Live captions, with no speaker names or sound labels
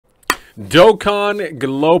Dokkan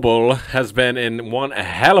Global has been in one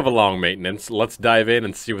hell of a long maintenance. Let's dive in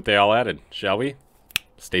and see what they all added, shall we?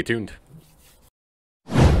 Stay tuned.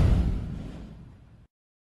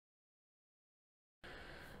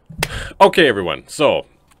 Okay, everyone. So,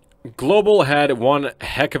 Global had one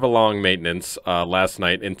heck of a long maintenance last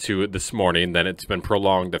night into this morning. Then it's been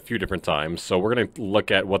prolonged a few different times. So we're going to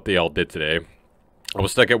look at what they all did today. I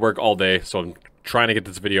was stuck at work all day, so I'm trying to get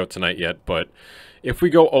this video tonight yet. But if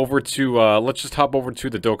we go over to, let's just hop over to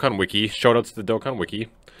the Dokkan Wiki. Shoutouts to the Dokkan Wiki.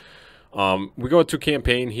 We go to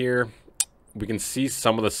campaign here. We can see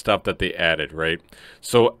some of the stuff that they added, right?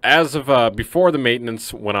 So as of before the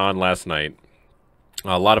maintenance went on last night,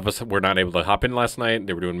 a lot of us were not able to hop in last night.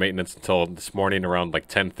 They were doing maintenance until this morning around like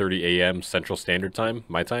 10:30 a.m. Central Standard Time,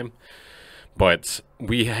 my time. But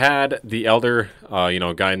we had the Elder,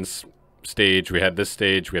 guidance stage. We had this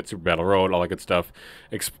stage. We had Super Battle Road, all that good stuff.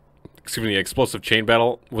 Excuse me, Explosive Chain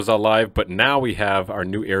Battle was live. But now we have our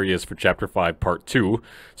new areas for Chapter 5, Part 2.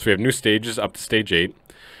 So we have new stages up to Stage 8.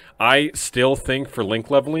 I still think for link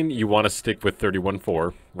leveling, you want to stick with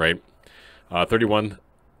 31-4, right?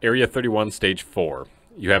 Area 31, Stage 4.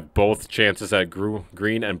 You have both chances at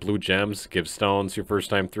green and blue gems. Give stones your first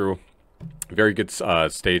time through. Very good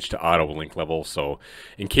stage to auto link level. So,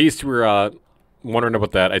 in case you were wondering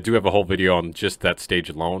about that, I do have a whole video on just that stage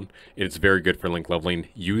alone. It's very good for link leveling.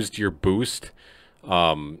 Used your boost.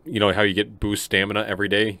 You know how you get boost stamina every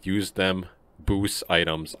day? Use them boost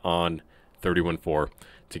items on 31-4.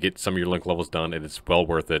 To get some of your link levels done, and it's well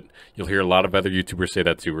worth it. You'll hear a lot of other YouTubers say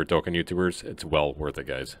that too, or Dokkan YouTubers. It's well worth it,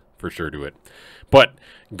 guys. For sure do it. But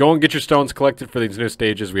go and get your stones collected for these new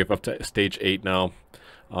stages. We have up to Stage 8 now.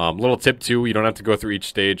 Little tip too, you don't have to go through each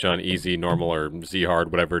stage on easy, normal, or Z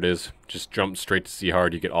hard, whatever it is. Just jump straight to Z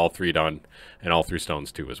hard. You get all 3 done, and all 3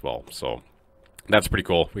 stones too as well. So that's pretty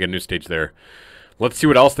cool. We got a new stage there. Let's see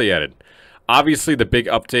what else they added. Obviously, the big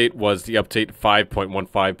update was the update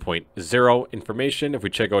 5.15.0 information, if we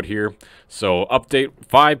check out here. So, update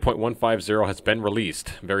 5.150 has been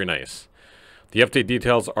released. Very nice. The update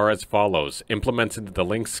details are as follows. Implemented the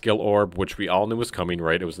Link Skill Orb, which we all knew was coming,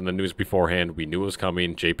 right? It was in the news beforehand. We knew it was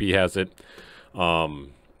coming. JP has it.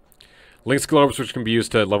 Link Skill Orbs, which can be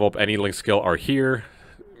used to level up any Link skill, are here.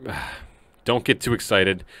 Don't get too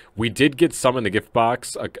excited. We did get some in the gift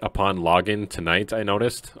box upon login tonight, I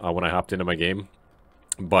noticed, when I hopped into my game.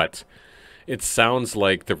 But it sounds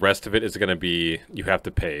like the rest of it is going to be, you have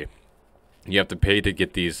to pay. You have to pay to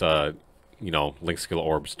get these, Link Skill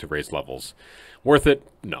Orbs to raise levels. Worth it?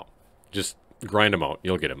 No. Just grind them out.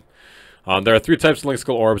 You'll get them. There are 3 types of Link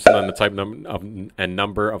Skill Orbs, and then the type and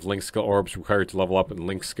number of Link Skill Orbs required to level up, and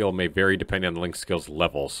Link Skill may vary depending on the Link Skill's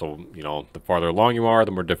level. So, the farther along you are, the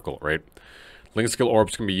more difficult, right? Link Skill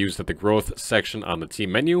Orbs can be used at the growth section on the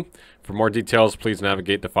team menu. For more details, please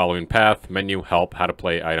navigate the following path. Menu, help, how to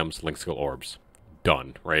play, items, Link Skill Orbs.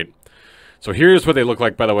 Done, right? So here's what they look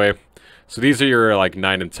like, by the way. So these are your, like,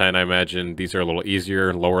 9 and 10, I imagine. These are a little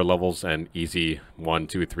easier, lower levels, and easy 1,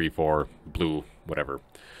 2, 3, 4, blue, whatever.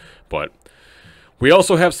 But we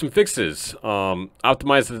also have some fixes.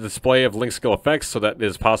 Optimize the display of Link Skill effects so that it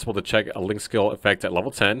is possible to check a Link Skill effect at level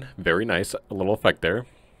 10. Very nice, a little effect there.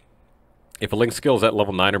 If a Link skill is at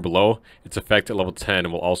level 9 or below, its effect at level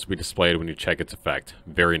 10 will also be displayed when you check its effect.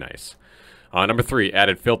 Very nice. Number 3,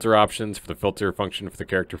 added filter options for the filter function for the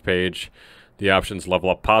character page. The options level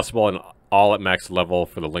up possible and all at max level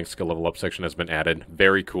for the Link skill level up section has been added.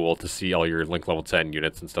 Very cool to see all your Link level 10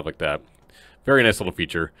 units and stuff like that. Very nice little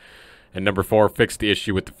feature. And number 4, fix the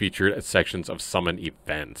issue with the featured sections of summon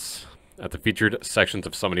events. At the featured sections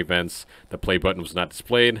of summon events, the play button was not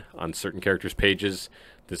displayed on certain characters' pages.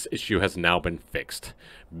 This issue has now been fixed.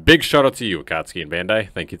 Big shout out to you, Akatsuki and Bandai.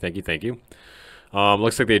 Thank you, thank you, thank you.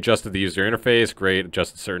 Looks like they adjusted the user interface. Great.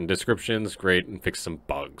 Adjusted certain descriptions. Great. And fixed some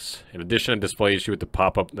bugs. In addition, a display issue with the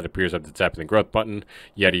pop-up that appears after tapping the growth button.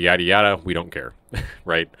 Yada, yada, yada. We don't care.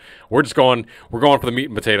 Right? We're going for the meat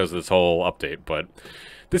and potatoes of this whole update. But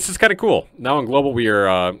this is kind of cool. Now in Global, we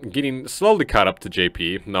are getting slowly caught up to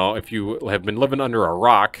JP. Now, if you have been living under a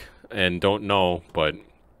rock and don't know, but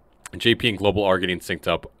JP and Global are getting synced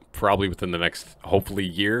up probably within the next, hopefully,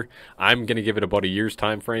 year. I'm going to give it about a year's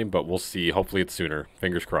time frame, but we'll see. Hopefully it's sooner.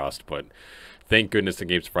 Fingers crossed. But thank goodness the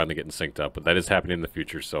game's finally getting synced up. But that is happening in the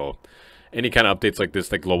future. So any kind of updates like this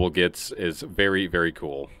that Global gets is very, very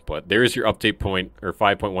cool. But there's your update point, or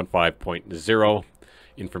 5.15.0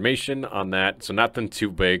 information on that. So nothing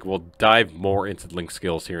too big. We'll dive more into Link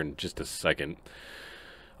skills here in just a second.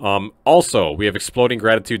 Also, we have Exploding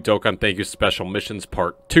Gratitude Dokkan Thank You Special Missions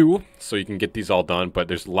Part 2, so you can get these all done, but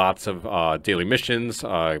there's lots of daily missions,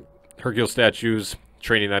 Hercule statues,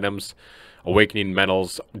 training items, Awakening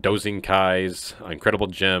Metals, Dozing Kais, Incredible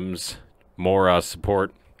Gems, more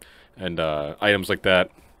support, and items like that.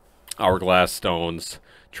 Hourglass Stones,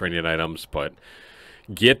 training items, but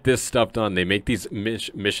get this stuff done. They make these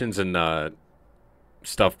missions and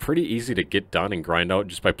stuff pretty easy to get done and grind out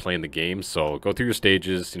just by playing the game. So go through your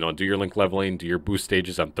stages, you know, do your link leveling, do your boost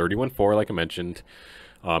stages on 31.4 like I mentioned.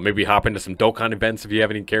 Maybe hop into some Dokkan events if you have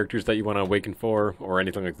any characters that you want to awaken for or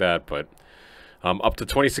anything like that. But up to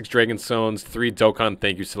 26 Dragon Stones, 3 Dokkan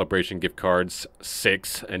Thank You Celebration gift cards,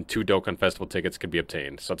 6, and 2 Dokkan Festival tickets can be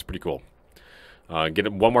obtained. So that's pretty cool.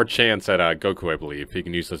 Get one more chance at Goku, I believe. He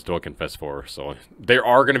can use this Dokkan Fest for. So there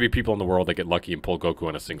are going to be people in the world that get lucky and pull Goku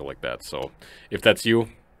on a single like that. So if that's you,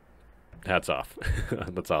 hats off.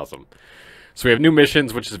 That's awesome. So we have new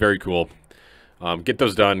missions, which is very cool. Get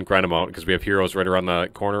those done, grind them out, because we have heroes right around the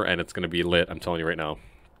corner, and it's going to be lit, I'm telling you right now.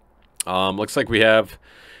 Looks like we have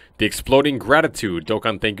the Exploding Gratitude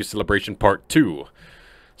Dokkan Thank You Celebration Part 2.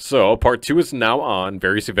 So Part 2 is now on.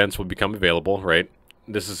 Various events will become available, right?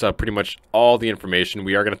 This is pretty much all the information.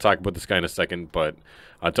 We are going to talk about this guy in a second, but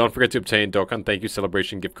don't forget to obtain Dokkan Thank You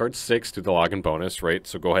Celebration Gift Card 6 through the login bonus, right?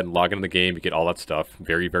 So go ahead and log into the game. You get all that stuff.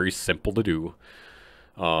 Very, very simple to do.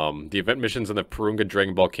 The event missions in the Purunga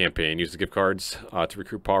Dragon Ball campaign. Use the gift cards to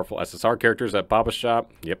recruit powerful SSR characters at Baba's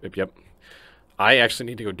shop. Yep. I actually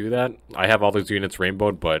need to go do that. I have all those units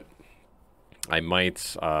rainbowed, but I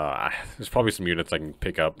might... there's probably some units I can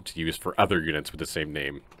pick up to use for other units with the same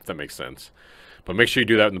name, if that makes sense. But make sure you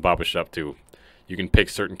do that in the Baba shop too. You can pick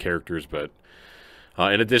certain characters, but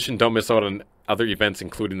in addition, don't miss out on other events,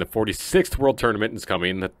 including the 46th World Tournament is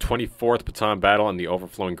coming, the 24th Baton Battle, and the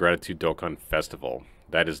Overflowing Gratitude Dokkan Festival.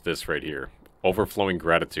 That is this right here. Overflowing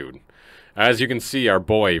Gratitude. As you can see, our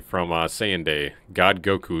boy from Saiyan Day, God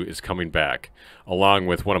Goku, is coming back, along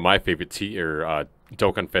with one of my favorite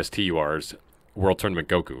Dokkan Fest TURs, World Tournament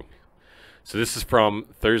Goku. So this is from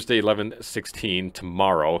Thursday 11/16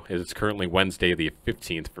 tomorrow. It's currently Wednesday the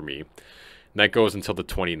 15th for me. And that goes until the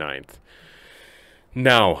 29th.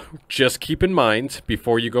 Now, just keep in mind,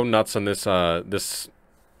 before you go nuts on this this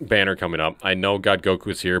banner coming up, I know God Goku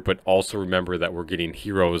is here, but also remember that we're getting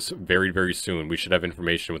heroes very, very soon. We should have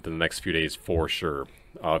information within the next few days for sure,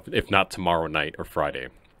 if not tomorrow night or Friday.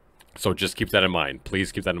 So just keep that in mind.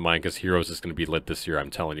 Please keep that in mind, because heroes is going to be lit this year. I'm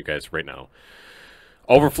telling you guys right now.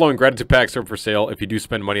 Overflowing Gratitude Packs are for sale. If you do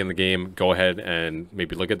spend money on the game, go ahead and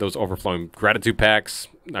maybe look at those Overflowing Gratitude Packs.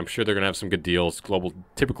 I'm sure they're going to have some good deals. Global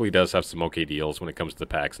typically does have some okay deals when it comes to the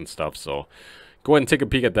packs and stuff. So go ahead and take a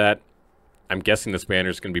peek at that. I'm guessing this banner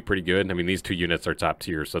is going to be pretty good. I mean, these 2 units are top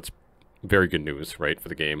tier, so that's very good news, right, for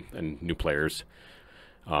the game and new players.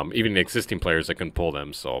 Even the existing players that can pull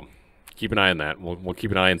them, so keep an eye on that. We'll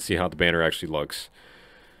keep an eye and see how the banner actually looks.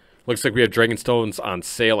 Looks like we have Dragon Stones on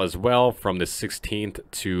sale as well from the 16th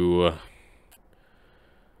to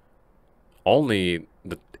only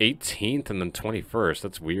the 18th and then 21st.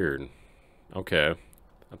 That's weird. Okay.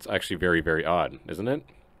 That's actually very, very odd, isn't it?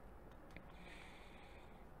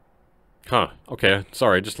 Huh. Okay.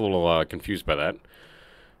 Sorry, just a little confused by that.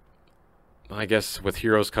 I guess with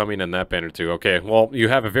heroes coming and that banner too. Okay, well, you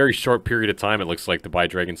have a very short period of time, it looks like, to buy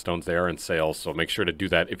Dragon Stones. They are on sale, so make sure to do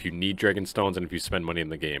that if you need Dragon Stones and if you spend money in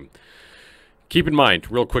the game. Keep in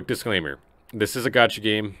mind, real quick disclaimer, this is a gacha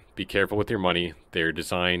game. Be careful with your money. They're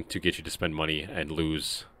designed to get you to spend money and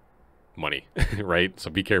lose money, right? So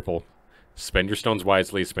be careful. Spend your stones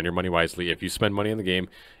wisely, spend your money wisely. If you spend money in the game,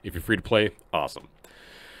 if you're free to play, awesome.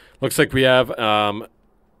 Looks like we have...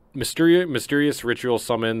 Mysterious Ritual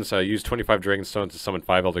Summons. Use 25 Dragon Stones to summon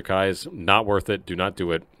 5 Elder Kais. Not worth it. Do not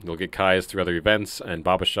do it. You'll get Kais through other events and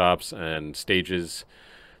Baba shops and stages.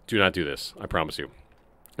 Do not do this. I promise you.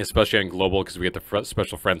 Especially on Global, because we get the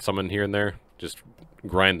special friend summon here and there. Just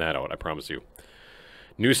grind that out. I promise you.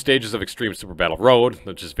 New stages of Extreme Super Battle Road,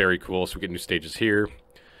 which is very cool. So we get new stages here.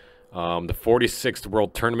 The 46th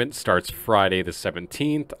World Tournament starts Friday the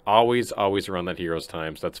 17th. Always around that Heroes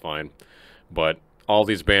time, so that's fine. But... all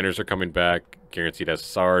these banners are coming back, guaranteed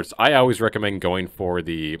SSRs. I always recommend going for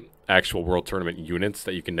the actual World Tournament units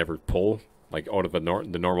that you can never pull, like out of the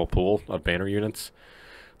normal pool of banner units.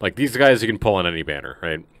 Like these guys you can pull on any banner,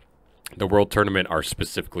 right? The World Tournament are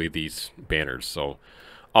specifically these banners, so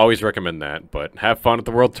always recommend that. But have fun at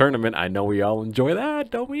the World Tournament. I know we all enjoy that,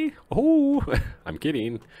 don't we? Oh, I'm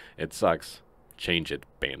kidding. It sucks. Change it,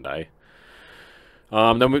 Bandai.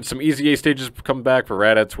 Then with some Easy A stages come back for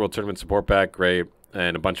Raditz, World Tournament Support Pack, great.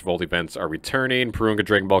 And a bunch of old events are returning. Purunga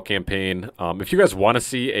Dragon Ball campaign. If you guys want to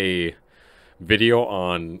see a video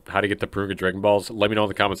on how to get the Purunga Dragon Balls, let me know in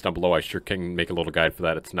the comments down below. I sure can make a little guide for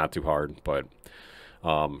that. It's not too hard. But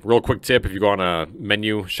Real quick tip, if you go on a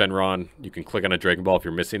menu, Shenron, you can click on a Dragon Ball if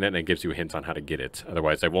you're missing it, and it gives you a hint on how to get it.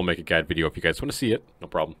 Otherwise, I will make a guide video if you guys want to see it. No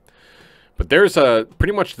problem. But there's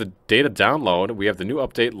pretty much the data download. We have the new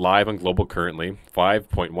update live on global currently,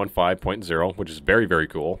 5.15.0, which is very, very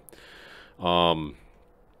cool.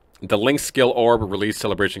 The Link Skill Orb Release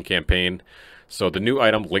Celebration Campaign. So the new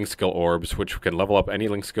item, Link Skill Orbs, which can level up any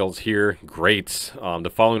Link skills here. Great.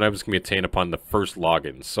 The following items can be attained upon the first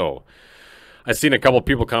login. So I've seen a couple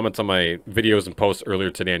people comment on my videos and posts earlier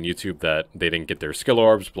today on YouTube that they didn't get their skill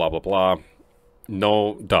orbs, blah, blah, blah.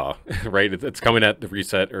 No, duh, right? It's coming at the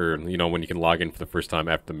reset, or, you know, when you can log in for the first time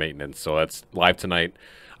after the maintenance. So that's live tonight.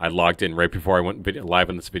 I logged in right before I went live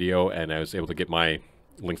on this video, and I was able to get my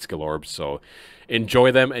Link Skill Orbs. So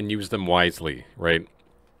enjoy them and use them wisely, right?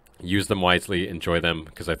 Use them wisely, enjoy them,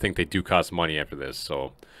 because I think they do cost money after this.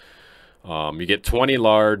 So you get 20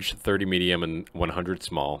 large, 30 medium, and 100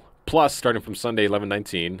 small. Plus, starting from Sunday,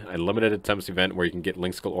 11/19, a limited attempts event where you can get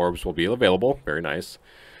Link Skill Orbs will be available. Very nice.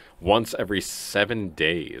 Once every 7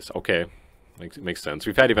 days. Okay, makes sense.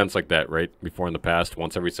 We've had events like that, right, before in the past.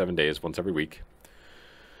 Once every 7 days, once every week.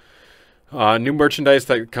 New merchandise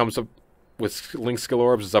that comes up with Link Skill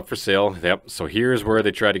Orbs is up for sale. Yep, so here's where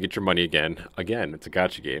they try to get your money again. Again, it's a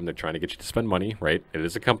gacha game. They're trying to get you to spend money, right? It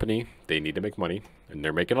is a company. They need to make money, and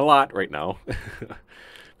they're making a lot right now.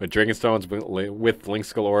 But Dragonstones with Link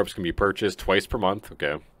Skill Orbs can be purchased twice per month.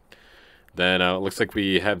 Okay. Then it looks like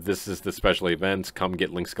we have, this is the special event. Come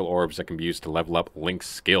get Link Skill Orbs that can be used to level up Link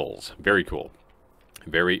skills. Very cool.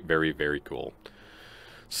 Very, very, very cool.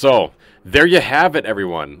 So, there you have it,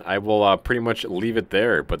 everyone. I will pretty much leave it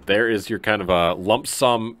there. But there is your kind of a lump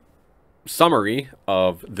sum summary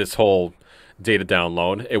of this whole data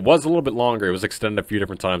download. It was a little bit longer. It was extended a few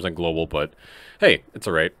different times on global, but hey, it's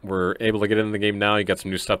alright. We're able to get into the game now. You got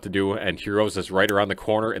some new stuff to do, and Heroes is right around the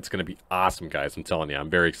corner. It's going to be awesome, guys. I'm telling you,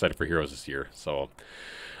 I'm very excited for Heroes this year. So,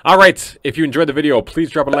 alright, if you enjoyed the video,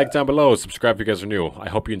 please drop a like down below. Subscribe if you guys are new. I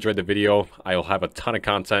hope you enjoyed the video. I'll have a ton of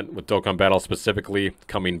content with Dokkan Battle specifically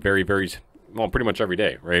coming very, well, pretty much every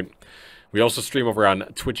day, right? We also stream over on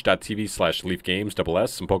twitch.tv/LeafGames,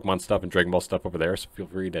 some Pokemon stuff and Dragon Ball stuff over there, so feel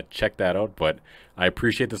free to check that out. But I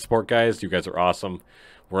appreciate the support, guys. You guys are awesome.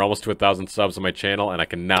 We're almost to 1,000 subs on my channel, and I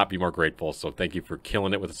cannot be more grateful. So thank you for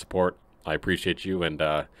killing it with the support. I appreciate you, and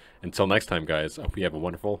until next time, guys, I hope you have a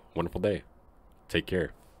wonderful, wonderful day. Take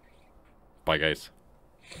care. Bye, guys.